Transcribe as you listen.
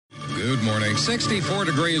Good morning. 64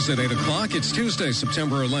 degrees at 8 o'clock. It's Tuesday,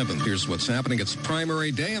 September 11th. Here's what's happening. It's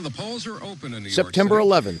primary day, and the polls are open in New York September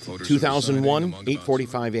City. 11th, 2001,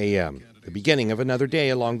 8:45 a.m., the beginning of another day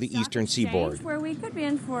along the eastern seaboard. Where we could be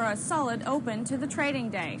in for a solid open to the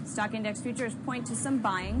trading day. Stock index futures point to some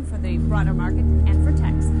buying for the broader market and for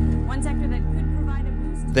techs. One sector that could provide a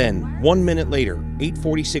boost. Then, 1 minute later,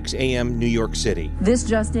 8:46 a.m., New York City. This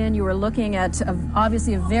just in, you are looking at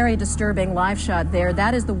obviously a very disturbing live shot there.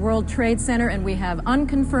 That is the World Trade Center, and we have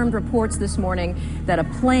unconfirmed reports this morning that a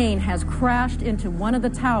plane has crashed into one of the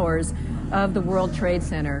towers of the World Trade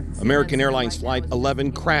Center. American Airlines Flight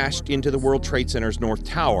 11 crashed into the World Trade Center's North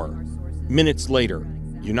Tower. Minutes later,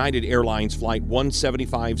 United Airlines Flight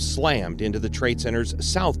 175 slammed into the Trade Center's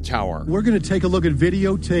South Tower. We're going to take a look at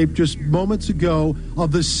videotape just moments ago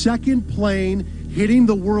of the second plane hitting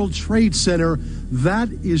the World Trade Center. That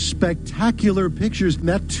is spectacular pictures.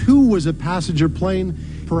 That too was a passenger plane,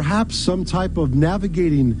 perhaps some type of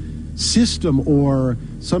navigating system or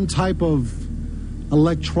some type of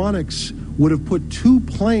electronics would have put two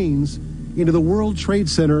planes into the World Trade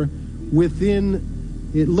Center within,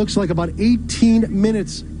 it looks like, about 18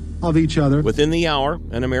 minutes of each other. Within the hour,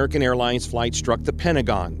 an American Airlines flight struck the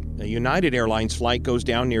Pentagon. A United Airlines flight goes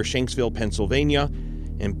down near Shanksville, Pennsylvania,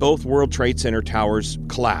 and both World Trade Center towers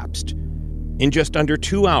collapsed. In just under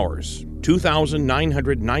 2 hours,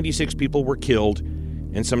 2,996 people were killed,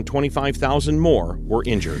 and some 25,000 more were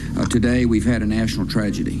injured. Today, we've had a national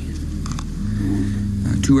tragedy.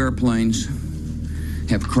 Two airplanes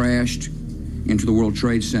have crashed into the World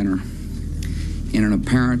Trade Center in an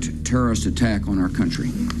apparent terrorist attack on our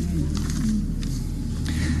country.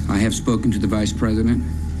 I have spoken to the Vice President,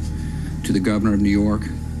 to the Governor of New York,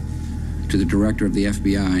 to the Director of the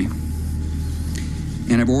FBI,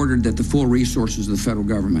 and have ordered that the full resources of the federal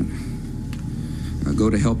government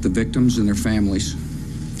go to help the victims and their families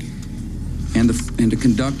and to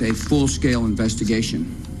conduct a full-scale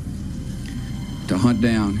investigation to hunt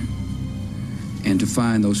down and to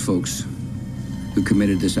find those folks who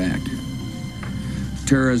committed this act.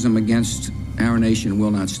 Terrorism against our nation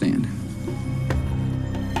will not stand.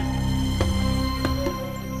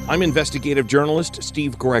 I'm investigative journalist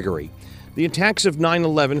Steve Gregory. The attacks of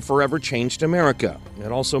 9/11 forever changed America.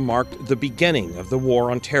 It also marked the beginning of the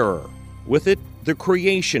war on terror. With it, the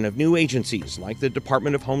creation of new agencies like the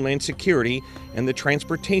Department of Homeland Security and the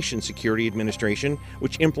Transportation Security Administration,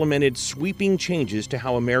 which implemented sweeping changes to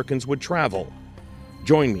how Americans would travel.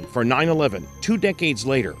 Join me for 9/11, 2 decades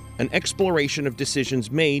later, an exploration of decisions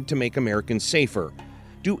made to make Americans safer.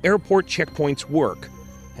 Do airport checkpoints work?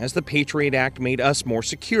 Has the Patriot Act made us more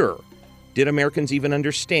secure? Did Americans even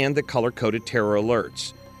understand the color-coded terror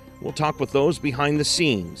alerts? We'll talk with those behind the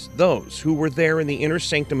scenes, those who were there in the inner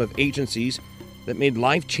sanctum of agencies that made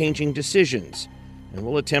life-changing decisions, and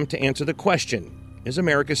we'll attempt to answer the question, is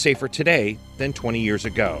America safer today than 20 years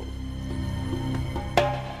ago?